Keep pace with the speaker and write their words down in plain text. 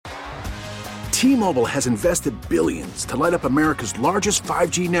T-Mobile has invested billions to light up America's largest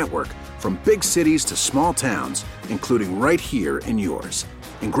 5G network, from big cities to small towns, including right here in yours.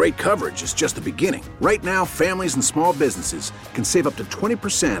 And great coverage is just the beginning. Right now, families and small businesses can save up to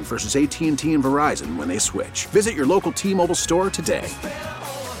 20% versus AT&T and Verizon when they switch. Visit your local T-Mobile store today.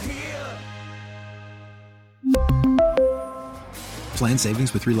 Plan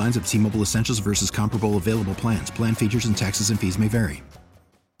savings with 3 lines of T-Mobile Essentials versus comparable available plans. Plan features and taxes and fees may vary.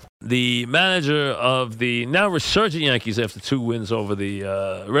 The manager of the now resurgent Yankees after 2 wins over the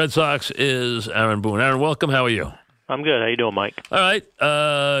Red Sox is Aaron Boone. Aaron, welcome. How are you? I'm good. How you doing, Mike? All right.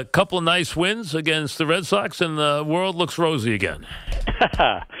 A couple of nice wins against the Red Sox, and the world looks rosy again.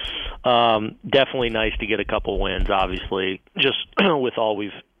 Definitely nice to get a couple wins, obviously, just with all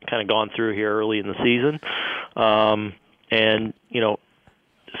we've kind of gone through here early in the season. And, you know,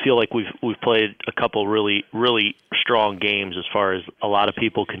 feel like we've played a couple really strong games as far as a lot of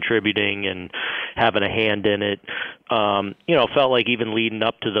people contributing and having a hand in it. You know, felt like even leading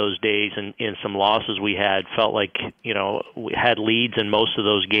up to those days and in some losses we had, felt like, you know, we had leads in most of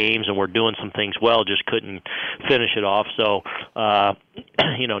those games and we're doing some things well, just couldn't finish it off. So,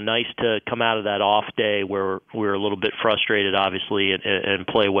 you know, nice to come out of that off day where we're a little bit frustrated, obviously, and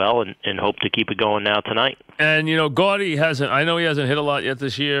play well and hope to keep it going now tonight. And, you know, Gaudy I know he hasn't hit a lot yet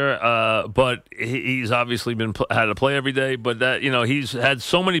this year, but he's obviously had to play every day. But that, you know, he's had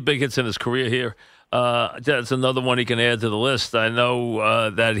so many big hits in his career here. That's another one he can add to the list. I know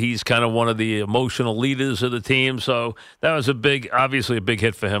that he's kind of one of the emotional leaders of the team, so that was obviously a big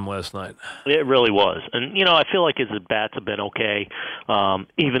hit for him last night. It really was. And, you know, I feel like his at-bats have been okay,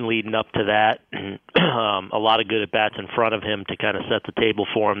 even leading up to that. And, a lot of good at-bats in front of him to kind of set the table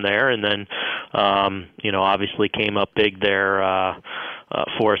for him there. And then, you know, obviously came up big there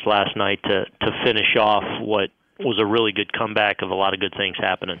for us last night to finish off what was a really good comeback of a lot of good things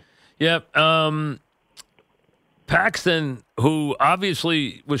happening. Yep. Paxton, who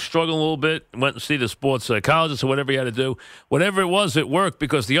obviously was struggling a little bit, went to see the sports psychologist or whatever he had to do. Whatever it was, it worked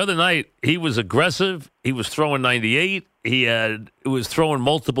because the other night he was aggressive. He was throwing 98. He was throwing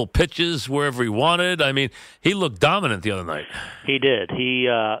multiple pitches wherever he wanted. I mean, he looked dominant the other night. He did. He,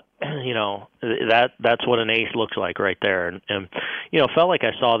 you know, that's what an ace looks like right there. And you know, felt like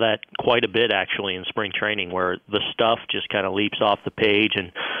I saw that quite a bit actually in spring training, where the stuff just kind of leaps off the page,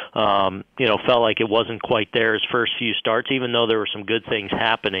 and you know, felt like it wasn't quite there his first few starts, even though there were some good things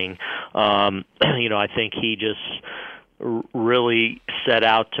happening. You know, I think he just really set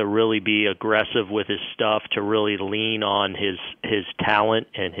out to really be aggressive with his stuff, to really lean on his talent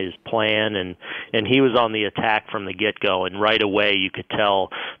and his plan, and he was on the attack from the get-go, and right away you could tell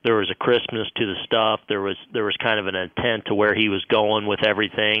there was a crispness to the stuff. There was kind of an intent to where he was going with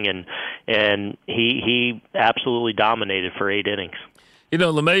everything, and he absolutely dominated for 8 innings. You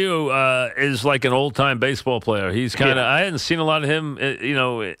know, LeMahieu is like an old-time baseball player. He's kind of I hadn't seen a lot of him. You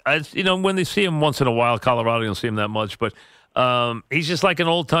know, when they see him once in a while, Colorado, you don't see him that much. But he's just like an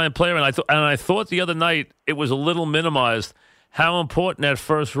old-time player. And I thought the other night it was a little minimized how important that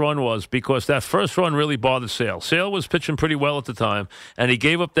first run was, because that first run really bothered Sale. Sale was pitching pretty well at the time, and he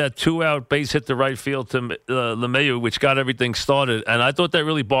gave up that 2-out base hit to right field to LeMahieu, which got everything started. And I thought that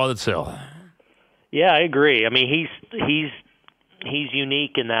really bothered Sale. Yeah, I agree. I mean, he's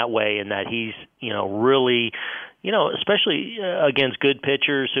unique in that way, in that he's, you know, really, you know, especially against good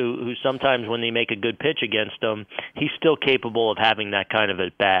pitchers who sometimes when they make a good pitch against them, he's still capable of having that kind of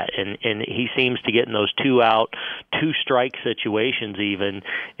at bat, and he seems to get in those 2-out, 2-strike situations even,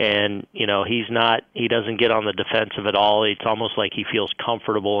 and you know, he doesn't get on the defensive at all. It's almost like he feels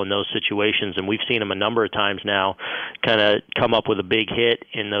comfortable in those situations, and we've seen him a number of times now kind of come up with a big hit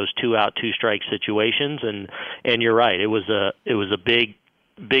in those 2-out, 2-strike situations, and you're right, it was a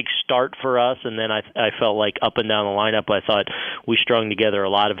big start for us, and then I felt like up and down the lineup, I thought we strung together a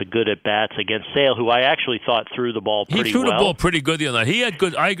lot of good at-bats against Sale, who I actually thought threw the ball pretty well. He threw the ball pretty good the other night. He had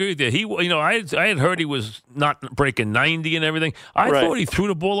good. I agree with you. You know, I had heard he was not breaking 90 and everything. I thought he threw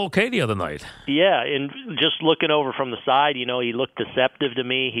the ball okay the other night. Yeah, and just looking over from the side, you know, he looked deceptive to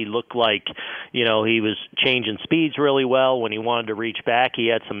me. He looked like, you know, he was changing speeds really well when he wanted to reach back. He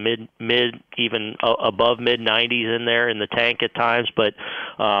had some mid, even above mid-90s in there in the tank at times, but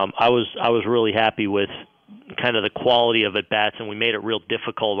I was really happy with kind of the quality of at-bats, and we made it real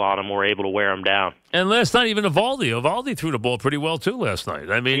difficult on him. We're able to wear him down. And last night, even Evaldi threw the ball pretty well, too, last night.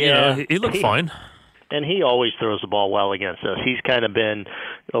 I mean, you know, he looked fine. And he always throws the ball well against us. He's kind of been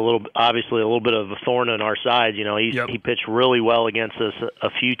obviously a little bit of a thorn in our side. You know, he pitched really well against us a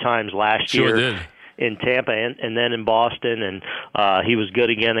few times last year. Sure did. in Tampa and then in Boston, and he was good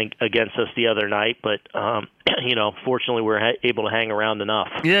again against us the other night. But fortunately, we're able to hang around enough.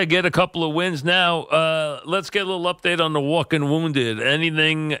 Yeah, get a couple of wins now. Let's get a little update on the walking wounded.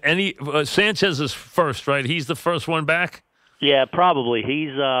 Anything? Sanchez is first, right? He's the first one back. Yeah, probably. He's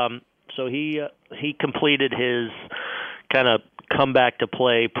he completed his kind of come back to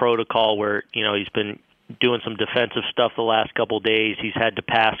play protocol where he's been doing some defensive stuff the last couple of days. He's had to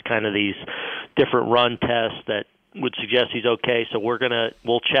pass kind of these different run tests that would suggest he's okay. So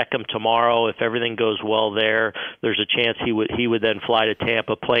we'll check him tomorrow. If everything goes well there's a chance he would then fly to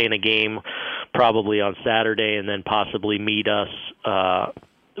Tampa, play in a game probably on Saturday, and then possibly meet us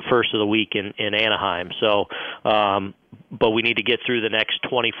first of the week in Anaheim. So but we need to get through the next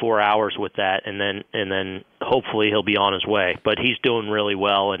 24 hours with that, and then hopefully he'll be on his way. But he's doing really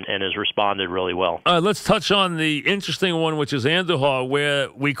well and has responded really well. Let's touch on the interesting one, which is Andujar, where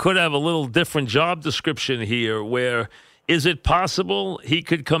we could have a little different job description here, where is it possible he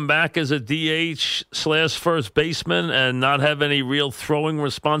could come back as a DH/first baseman and not have any real throwing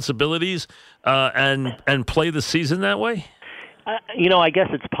responsibilities and play the season that way? I guess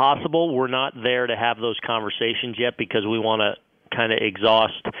it's possible. We're not there to have those conversations yet because we want to kind of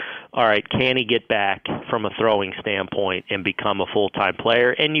exhaust, all right, can he get back from a throwing standpoint and become a full-time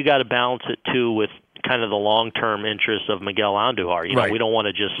player? And you got to balance it, too, with kind of the long-term interests of Miguel Andujar. Right. We don't want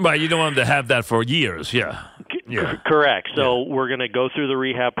to just... Right, you don't want him to have that for years, yeah. Correct. So we're going to go through the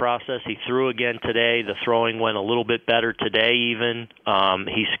rehab process. He threw again today. The throwing went a little bit better today even.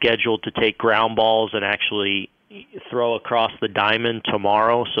 He's scheduled to take ground balls and actually throw across the diamond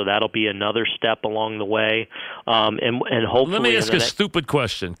tomorrow, so that'll be another step along the way. And hopefully, let me ask a stupid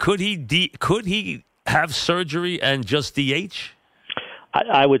question: Could he have surgery and just DH?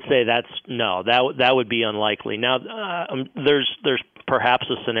 I would say that would be unlikely. Now, there's perhaps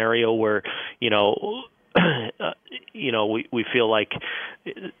a scenario where we feel like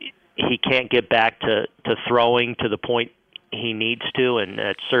he can't get back to throwing to the point he needs to, and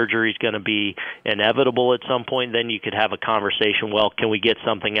that surgery is going to be inevitable at some point. Then you could have a conversation. Well, can we get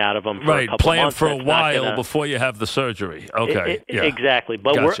something out of him for a couple months? Play him for a while before you have the surgery. Okay, exactly.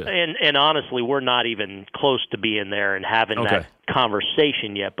 But gotcha. and honestly, we're not even close to being there and having that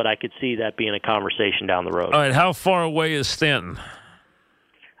conversation yet. But I could see that being a conversation down the road. All right, how far away is Stanton?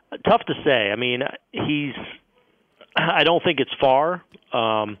 Tough to say. I mean, I don't think it's far.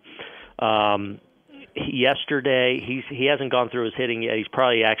 Yesterday, he hasn't gone through his hitting yet. He's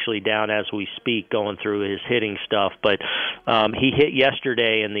probably actually down as we speak going through his hitting stuff. But he hit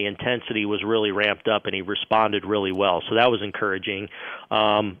yesterday, and the intensity was really ramped up, and he responded really well. So that was encouraging.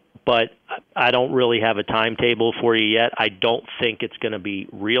 But I don't really have a timetable for you yet. I don't think it's going to be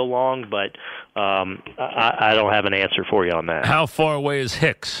real long, but I don't have an answer for you on that. How far away is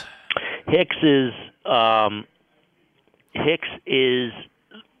Hicks? Hicks is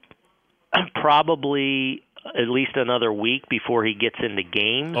probably at least another week before he gets into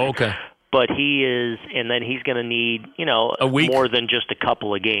games. Okay. But he is, and then he's going to need, a week? More than just a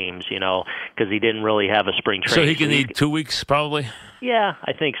couple of games, because he didn't really have a spring training. So he can need 2 weeks probably? Yeah,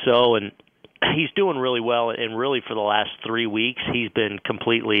 I think so. And he's doing really well, and really for the last 3 weeks, he's been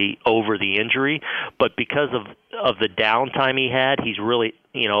completely over the injury. But because of the downtime he had, he's really,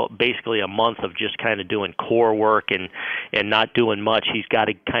 basically a month of just kind of doing core work and not doing much. He's got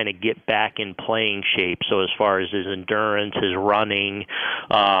to kind of get back in playing shape. So as far as his endurance, his running,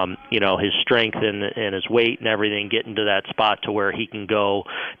 his strength and his weight and everything, getting to that spot to where he can go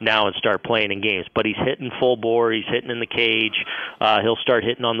now and start playing in games. But he's hitting full bore. He's hitting in the cage. He'll start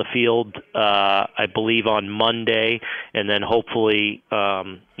hitting on the field, I believe, on Monday, and then hopefully,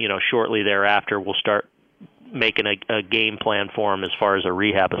 shortly thereafter, we'll start making a game plan for him as far as a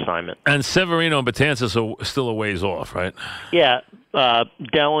rehab assignment. And Severino and Betances are still a ways off, right? Yeah.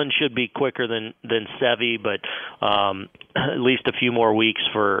 Dellin should be quicker than Sevy, but at least a few more weeks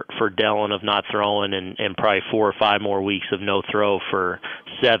for Dellin of not throwing and probably 4 or 5 more weeks of no throw for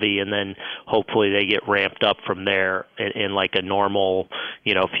Sevy, and then hopefully they get ramped up from there in like a normal,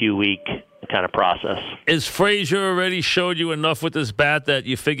 few week kind of process. Is Frazier already showed you enough with this bat that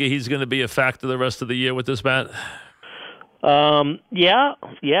you figure he's going to be a factor the rest of the year with this bat? Yeah. I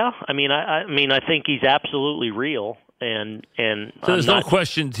mean, I think he's absolutely real, and so there's no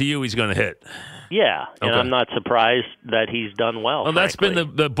question to you he's going to hit. Yeah, and I'm not surprised that he's done well. Well, that's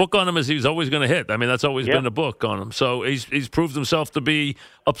been the book on him is he's always going to hit. I mean, that's always been the book on him. So he's proved himself to be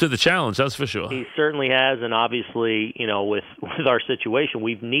up to the challenge. That's for sure. He certainly has, and obviously, with our situation,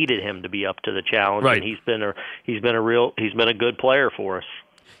 we've needed him to be up to the challenge. Right. And he's been a good player for us.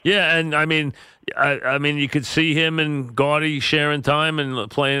 Yeah, and I mean, you could see him and Gaudy sharing time and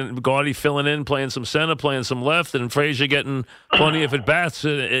playing. Gaudy filling in, playing some center, playing some left, and Frazier getting plenty of at bats,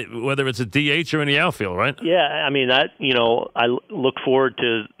 whether it's a DH or in the outfield, right? Yeah, I mean I look forward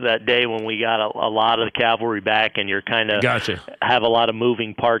to that day when we got a lot of the cavalry back, and you're kind of have a lot of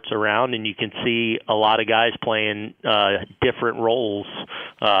moving parts around, and you can see a lot of guys playing different roles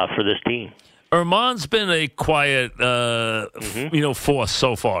for this team. Germán's been a quiet, force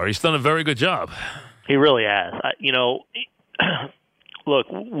so far. He's done a very good job. He really has. Look,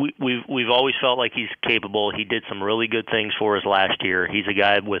 we've always felt like he's capable. He did some really good things for us last year. He's a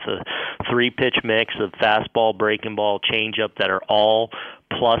guy with a 3-pitch mix of fastball, breaking ball, changeup that are all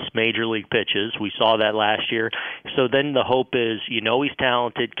plus major league pitches. We saw that last year. So then the hope is, he's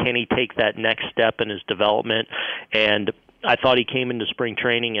talented. Can he take that next step in his development? And I thought he came into spring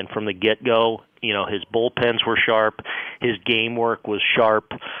training, and from the get-go, his bullpens were sharp. His game work was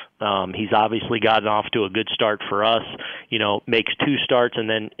sharp. He's obviously gotten off to a good start for us. Makes 2 starts and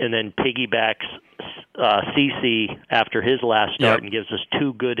then piggybacks CC after his last start and gives us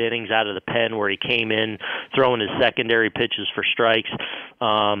 2 good innings out of the pen where he came in throwing his secondary pitches for strikes.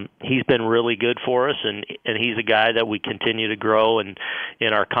 He's been really good for us, and he's a guy that we continue to grow in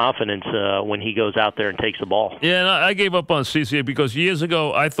our confidence when he goes out there and takes the ball. Yeah, and I gave up on CC because years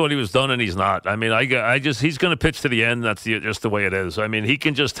ago I thought he was done, and he's not. I mean, he's going to pitch to the end. That's just the way it is. I mean, he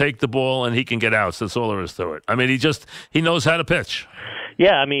can just take the ball and he can get outs. That's all there is to it. I mean, he knows how to pitch.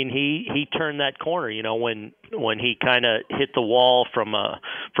 Yeah, I mean he turned that corner. When he kind of hit the wall from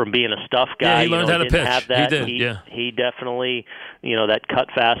being a stuff guy. Yeah, he learned how to pitch. Have that. He did. He definitely, that cut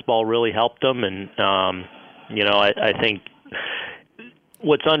fastball really helped him, and I think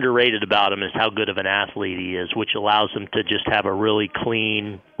what's underrated about him is how good of an athlete he is, which allows him to just have a really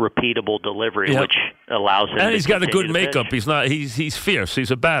clean, repeatable delivery, which allows him. And he's got a good to makeup. pitch. He's fierce. He's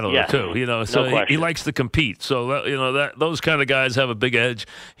a battler too. So he likes to compete. So those kind of guys have a big edge.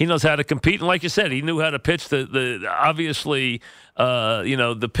 He knows how to compete, and like you said, he knew how to pitch. Obviously.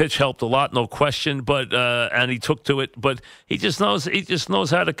 The pitch helped a lot, no question. But and he took to it. But he just knows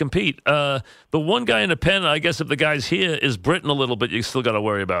how to compete. The one guy in the pen, I guess, if the guy's here, is Britton a little bit. You still got to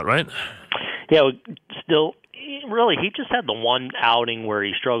worry about, right? Yeah, still. Really, he just had the one outing where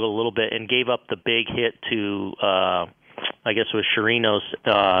he struggled a little bit and gave up the big hit to. I guess it was Chirinos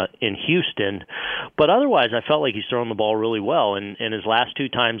in Houston. But otherwise, I felt like he's thrown the ball really well. And his last 2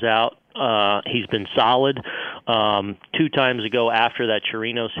 times out, he's been solid. 2 times ago after that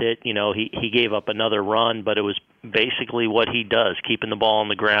Chirinos hit, he gave up another run, but it was basically what he does, keeping the ball on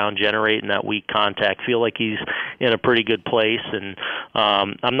the ground, generating that weak contact. Feel like he's in a pretty good place, and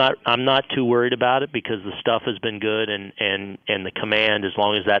I'm not too worried about it because the stuff has been good, and the command, as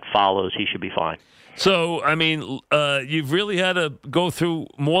long as that follows, he should be fine. So, I mean, you've really had to go through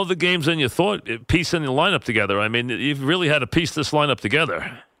more of the games than you thought, piecing the lineup together. I mean, you've really had to piece this lineup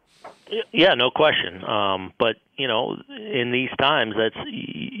together. Yeah, no question. But, in these times, that's,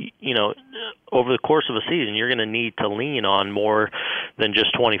 over the course of a season, you're going to need to lean on more than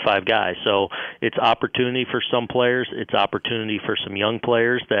just 25 guys. So it's opportunity for some players. It's opportunity for some young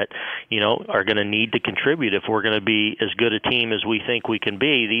players that, are going to need to contribute if we're going to be as good a team as we think we can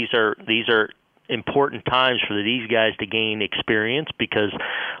be. These are important times for these guys to gain experience because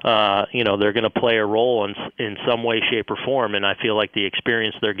they're going to play a role in some way, shape, or form, and I feel like the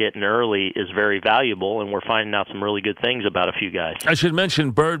experience they're getting early is very valuable, and we're finding out some really good things about a few guys. I should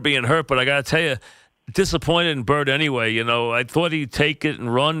mention Bird being hurt, but I got to tell you, disappointed in Bird anyway. I thought he'd take it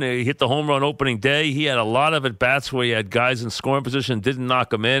and run. He hit the home run opening day. He had a lot of at-bats where he had guys in scoring position, didn't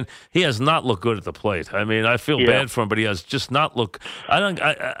knock him in. He has not looked good at the plate. I mean, I feel bad for him, but he has just not looked.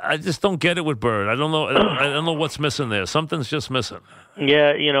 I just don't get it with Bird. I don't know. I don't know what's missing there. Something's just missing. Yeah,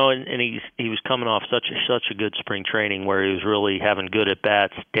 and he was coming off such a good spring training where he was really having good at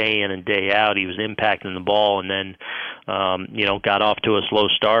bats day in and day out. He was impacting the ball, and then got off to a slow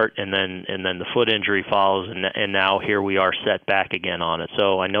start, and then the foot injury follows, and now here we are set back again on it.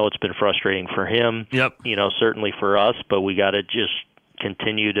 So I know it's been frustrating for him. Yep. Certainly for us, but we got to just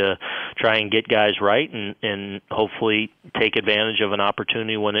continue to try and get guys right and hopefully take advantage of an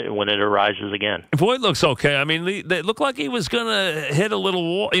opportunity when it arises again. Boyd looks okay. I mean, they looked like he was going to hit a little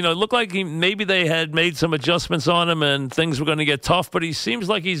wall. It looked like maybe they had made some adjustments on him and things were going to get tough, but he seems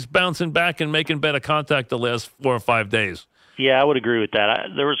like he's bouncing back and making better contact the last 4 or 5 days. Yeah, I would agree with that.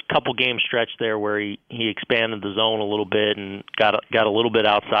 There was a couple game stretch there where he expanded the zone a little bit and got a little bit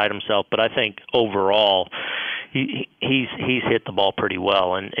outside himself, but I think overall he's hit the ball pretty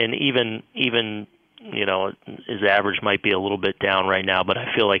well, and even his average might be a little bit down right now, but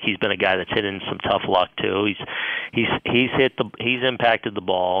I feel like he's been a guy that's hit in some tough luck too. He's impacted the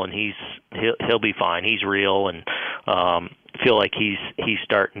ball, and he'll be fine. He's real, and feel like he's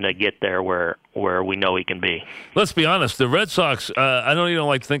starting to get there where we know he can be. Let's be honest. The Red Sox, I don't even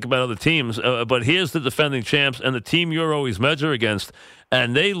like to think about other teams, but here's the defending champs and the team you're always measured against,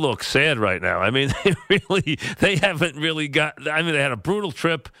 and they look sad right now. I mean, they haven't really got. I mean, they had a brutal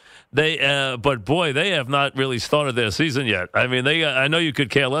trip. But boy, they have not really started their season yet. I mean, I know you could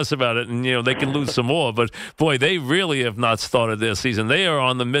care less about it, and they can lose some more. But boy, they really have not started their season. They are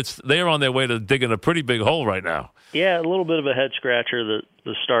on their way to digging a pretty big hole right now. Yeah, a little bit of a head scratcher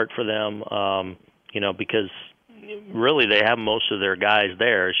the start for them. Because really they have most of their guys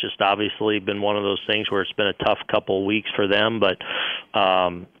there. It's just obviously been one of those things where it's been a tough couple of weeks for them, but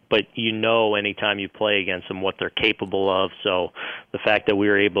anytime you play against them what they're capable of. So the fact that we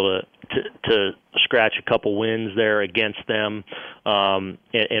were able to scratch a couple wins there against them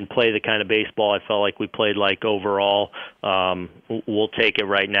and play the kind of baseball I felt like we played like overall, we'll take it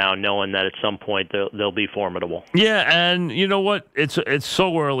right now, knowing that at some point they'll be formidable. Yeah, and you know what? It's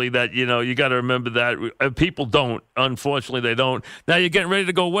so early that you got to remember that people don't. Unfortunately, they don't. Now you're getting ready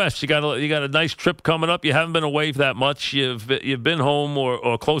to go west. You got a nice trip coming up. You haven't been away that much. You've been home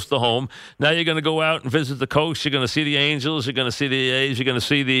or close to home. Now you're going to go out and visit the coast. You're going to see the Angels. You're going to see the A's. You're going to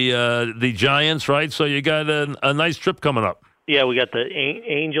see the Giants, right? So you got a nice trip coming up. Yeah, we got the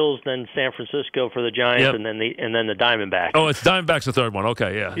Angels, then San Francisco for the Giants, yep. and then the Diamondbacks. Oh, it's Diamondbacks the third one.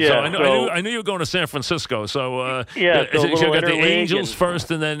 Okay, yeah. Yeah. So I knew you were going to San Francisco. So so you got the Angels and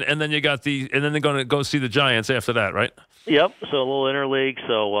first, and then they're going to go see the Giants after that, right? Yep. So a little interleague.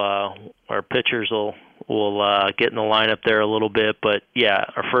 So our pitchers will get in the lineup there a little bit, but yeah,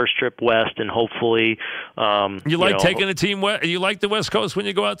 our first trip west, and hopefully, taking a team west. You like the West Coast when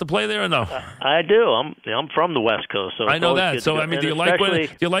you go out to play there, or no? I do. I'm from the West Coast, so I know that. So I mean, do you like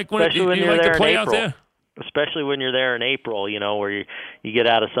to play out there? Especially when you're there in April, where you get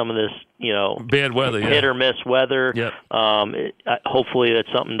out of some of this, bad weather, hit or miss weather. Yep. Hopefully,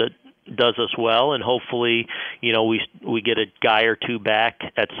 that's something that does us well, and hopefully, we get a guy or two back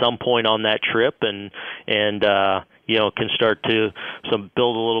at some point on that trip, and can start to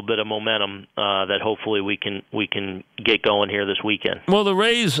build a little bit of momentum that hopefully we can get going here this weekend. Well, the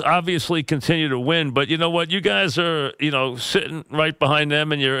Rays obviously continue to win, but you know what? You guys are sitting right behind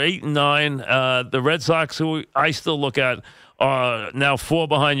them, and you're 8-9. The Red Sox, who I still look at, are now 4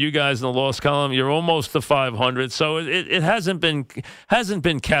 behind you guys in the loss column. You're almost to 500, so it hasn't been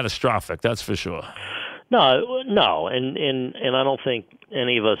catastrophic. That's for sure. No, and I don't think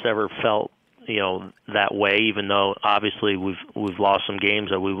any of us ever felt that way, even though obviously we've lost some games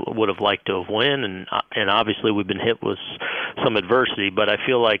that we would have liked to have won, and obviously we've been hit with some adversity. But I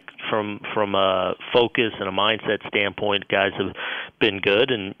feel like from a focus and a mindset standpoint, guys have been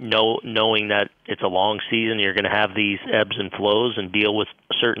good, and knowing that it's a long season, you're going to have these ebbs and flows and deal with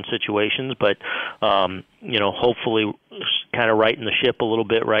certain situations. But hopefully, kind of righting the ship a little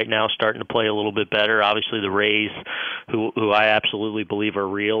bit right now, starting to play a little bit better. Obviously, the Rays, who I absolutely believe are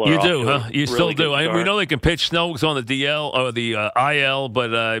real. You do, huh? You still do. We know they can pitch. Snell's on the DL or the IL,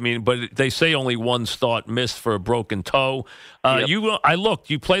 but but they say only one start missed for a broken toe. Yep. I looked.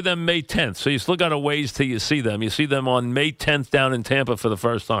 You play them May 10th, so you still got a ways till you see them. You see them on May 10th down in Tampa for the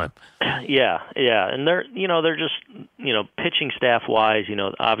first time. Yeah, and they're just pitching staff wise.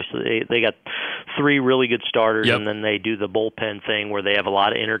 Obviously they got 3 really good starters, yep. And then they do the bullpen thing where they have a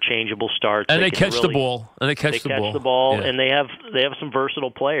lot of interchangeable starts, and they catch the ball, yeah. And they have some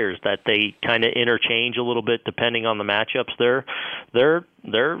versatile players that they kind of interchange a little bit depending on the matchups. They're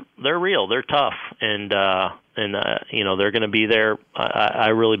real. They're tough, and they're going to be there. I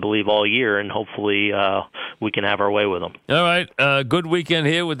really believe all year, and hopefully we can have our way with them. All right, good weekend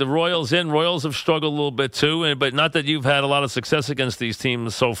here with the Royals in. Royals have struggled a little bit too, but not that you've had a lot of success against these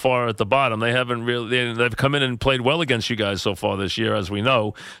teams so far at the bottom. They haven't really. They've come in and played well against you guys so far this year, as we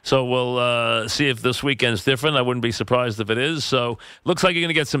know. So we'll see if this weekend's different. I wouldn't be surprised if it is. So looks like you're going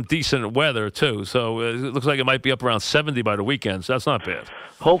to get some decent weather too. So it looks like it might be up around 70 by the weekend. So that's not bad.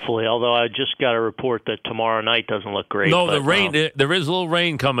 Hopefully, although I just got a report that tomorrow night doesn't look great. No, the rain. There is a little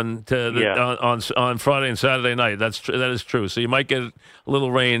rain coming on Friday and Saturday night. That is true. So you might get a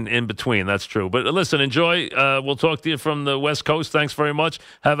little rain in between. That's true. But listen, enjoy. We'll talk to you from the West Coast. Thanks very much.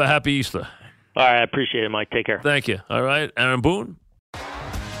 Have a happy Easter. All right, I appreciate it, Mike. Take care. Thank you. All right, Aaron Boone.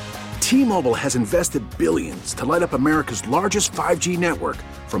 T-Mobile has invested billions to light up America's largest 5G network,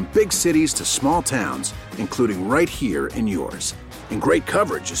 from big cities to small towns, including right here in yours. And great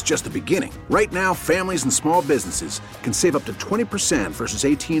coverage is just the beginning. Right now, families and small businesses can save up to 20% versus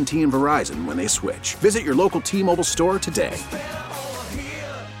AT&T and Verizon when they switch. Visit your local T-Mobile store today.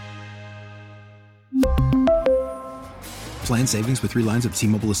 Plan savings with 3 lines of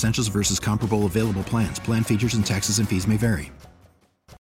T-Mobile Essentials versus comparable available plans. Plan features and taxes and fees may vary.